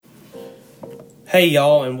Hey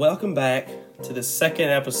y'all, and welcome back to the second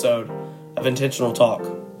episode of Intentional Talk.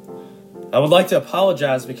 I would like to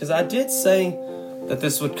apologize because I did say that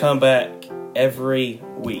this would come back every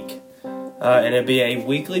week. And it'd be a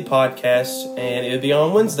weekly podcast, and it would be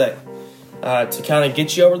on Wednesday to kind of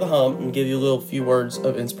get you over the hump and give you a few words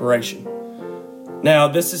of inspiration. Now,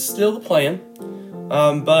 this is still the plan,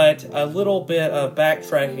 but a little bit of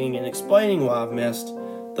backtracking and explaining why I've missed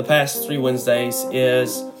the past 3 Wednesdays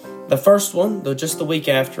is the first one, though, just the week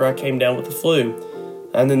after I came down with the flu.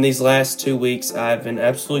 And then these last 2 weeks, I've been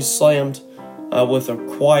absolutely slammed with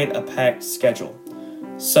quite a packed schedule.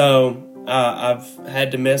 So I've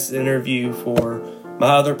had to miss an interview for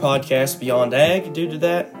my other podcast, Beyond Ag, due to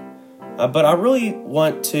that. But I really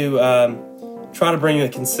want to try to bring the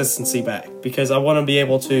consistency back because I want to be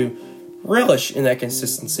able to relish in that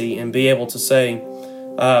consistency and be able to say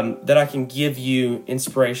that I can give you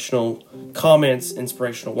inspirational comments,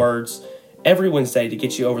 inspirational words every Wednesday to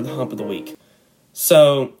get you over the hump of the week.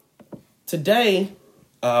 So today,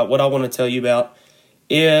 what I want to tell you about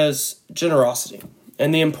is generosity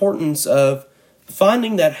and the importance of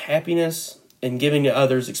finding that happiness and giving to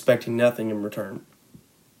others expecting nothing in return.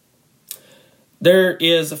 There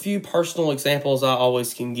is a few personal examples I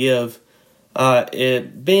always can give.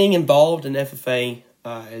 Being involved in FFA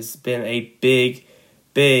has been a big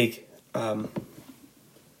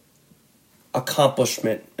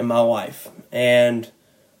accomplishment in my life, and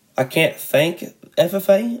I can't thank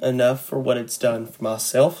FFA enough for what it's done for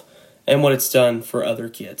myself and what it's done for other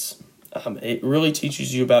kids. It really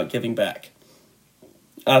teaches you about giving back.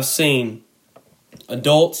 I've seen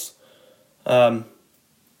adults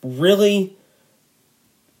really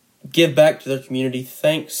give back to their community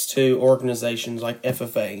thanks to organizations like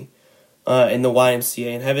FFA and the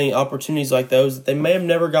YMCA, and having opportunities like those that they may have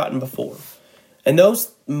never gotten before. And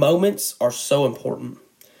those moments are so important.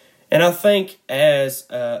 And I think as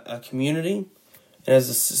a community, and as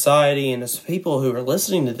a society, and as people who are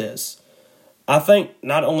listening to this, I think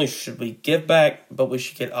not only should we give back, but we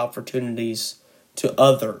should get opportunities to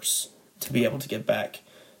others to be able to give back.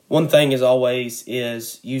 One thing as always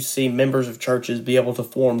is you see members of churches be able to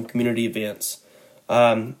form community events.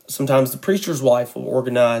 Sometimes the preacher's wife will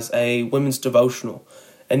organize a women's devotional,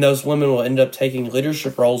 and those women will end up taking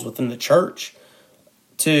leadership roles within the church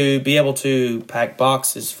to be able to pack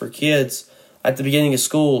boxes for kids at the beginning of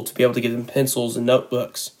school, to be able to give them pencils and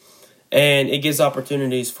notebooks. And it gives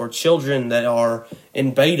opportunities for children that are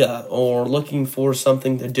in beta or looking for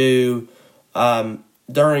something to do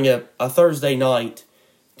during a Thursday night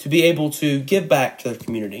to be able to give back to their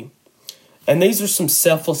community. And these are some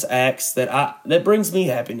selfless acts that brings me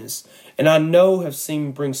happiness, and I know have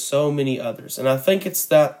seen bring so many others. And I think it's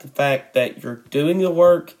the fact that you're doing the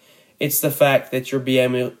work. It's the fact that you're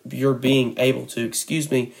being able to,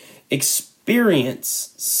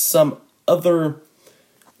 experience some other,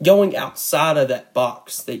 going outside of that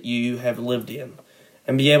box that you have lived in,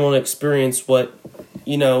 and be able to experience what,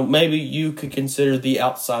 maybe you could consider the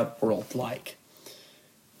outside world like.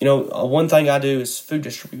 One thing I do is food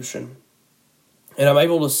distribution. And I'm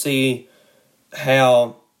able to see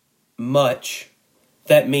how much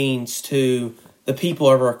that means to the people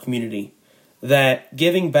of our community. That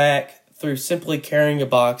giving back through simply carrying a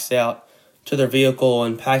box out to their vehicle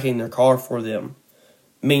and packing their car for them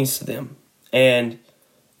means to them. And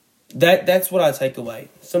that's what I take away.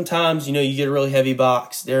 Sometimes, you get a really heavy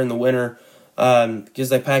box there in the winter because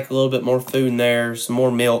they pack a little bit more food in there, some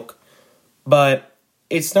more milk. But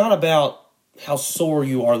it's not about how sore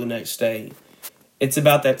you are the next day. It's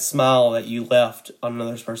about that smile that you left on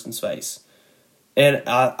another person's face. And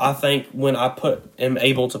I think when I am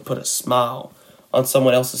able to put a smile on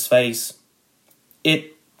someone else's face,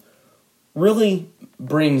 it really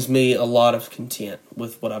brings me a lot of content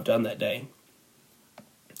with what I've done that day.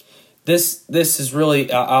 This is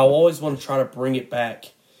really, I always want to try to bring it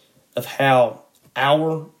back of how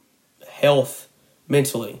our health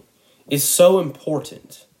mentally is so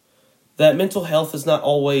important. That mental health is not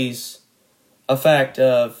always a fact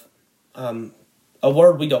of a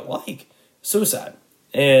word we don't like, suicide.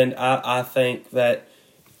 And I think that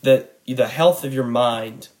the health of your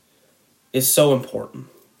mind is so important.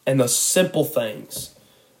 And the simple things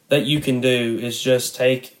that you can do is just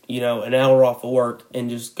take, an hour off of work and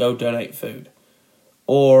just go donate food.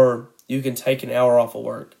 Or you can take an hour off of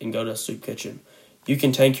work and go to a soup kitchen. You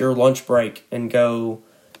can take your lunch break and go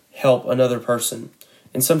help another person.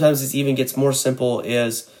 And sometimes it even gets more simple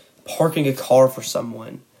is parking a car for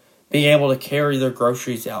someone, being able to carry their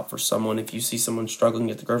groceries out for someone if you see someone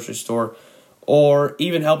struggling at the grocery store, or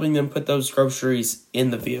even helping them put those groceries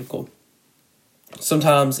in the vehicle.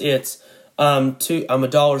 Sometimes it's I'm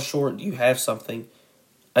 $1 short, you have something,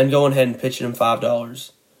 I'm going ahead and pitching them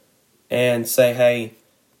 $5 and say, hey,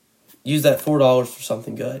 use that $4 for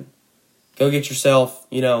something good. Go get yourself,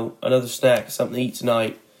 another snack, something to eat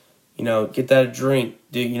tonight. Get that a drink,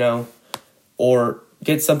 or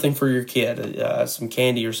get something for your kid, some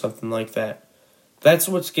candy or something like that. That's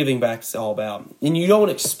what giving back is all about. And you don't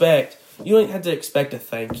have to expect a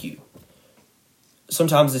thank you.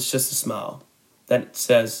 Sometimes it's just a smile that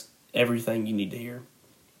says everything you need to hear.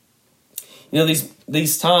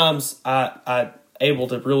 These times I able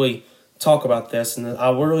to really talk about this, and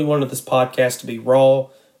I really wanted this podcast to be raw,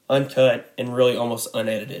 uncut, and really almost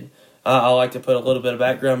unedited. I like to put a little bit of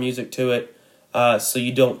background music to it, so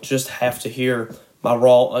you don't just have to hear my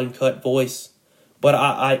raw, uncut voice.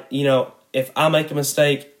 But if I make a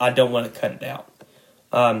mistake, I don't want to cut it out.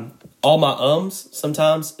 All my ums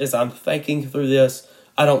sometimes as I'm thinking through this,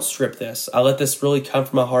 I don't strip this. I let this really come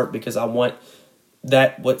from my heart because I want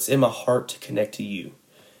what's in my heart to connect to you.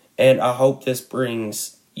 And I hope this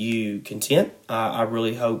brings you content. I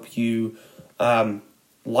really hope you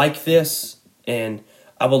like this, and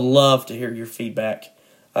I would love to hear your feedback.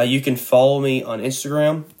 You can follow me on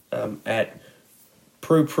Instagram at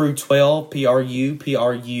Pru12, PRU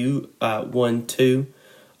 12.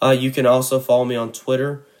 You can also follow me on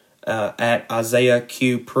Twitter at Isaiah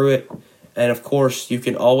Q Pruitt. And of course, you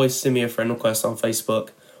can always send me a friend request on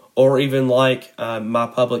Facebook, or even like my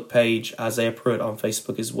public page, Isaiah Pruitt, on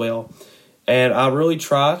Facebook as well. And I really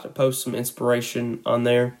try to post some inspiration on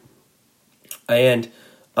there. And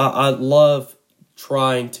I love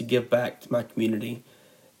trying to give back to my community.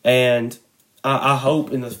 And I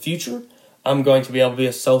hope in the future I'm going to be able to be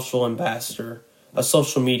a social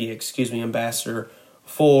media ambassador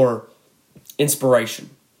for inspiration.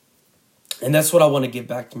 And that's what I want to give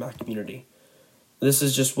back to my community. This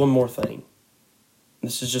is just one more thing.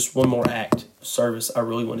 This is just one more act of service I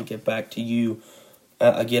really want to give back to you.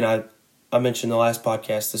 Again, I mentioned in the last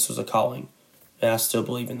podcast this was a calling, and I still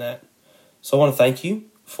believe in that. So I want to thank you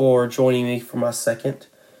for joining me for my second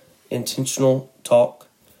intentional talk.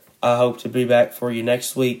 I hope to be back for you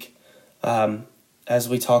next week as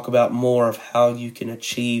we talk about more of how you can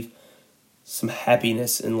achieve some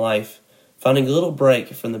happiness in life, finding a little break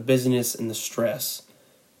from the busyness and the stress.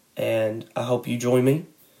 And I hope you join me.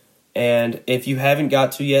 And if you haven't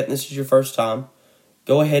got to yet, and this is your first time,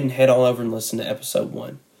 go ahead and head on over and listen to episode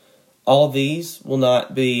 1. All of these will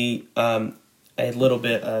not be a little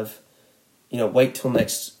bit of, wait till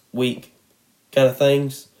next week kind of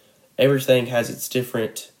things. Everything has its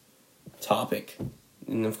different topic.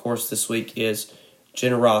 And of course, this week is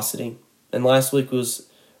generosity. And last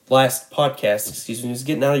podcast was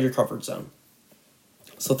getting out of your comfort zone.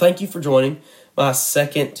 So thank you for joining my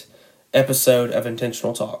second episode of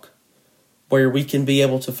Intentional Talk, where we can be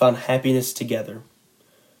able to find happiness together.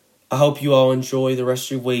 I hope you all enjoy the rest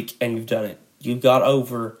of your week, and you've done it. You got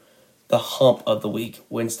over the hump of the week,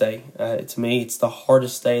 Wednesday. To me, it's the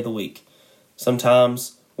hardest day of the week.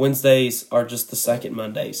 Sometimes Wednesdays are just the second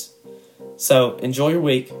Mondays. So enjoy your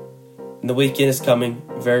week, and the weekend is coming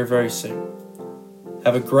very, very soon.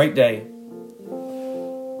 Have a great day,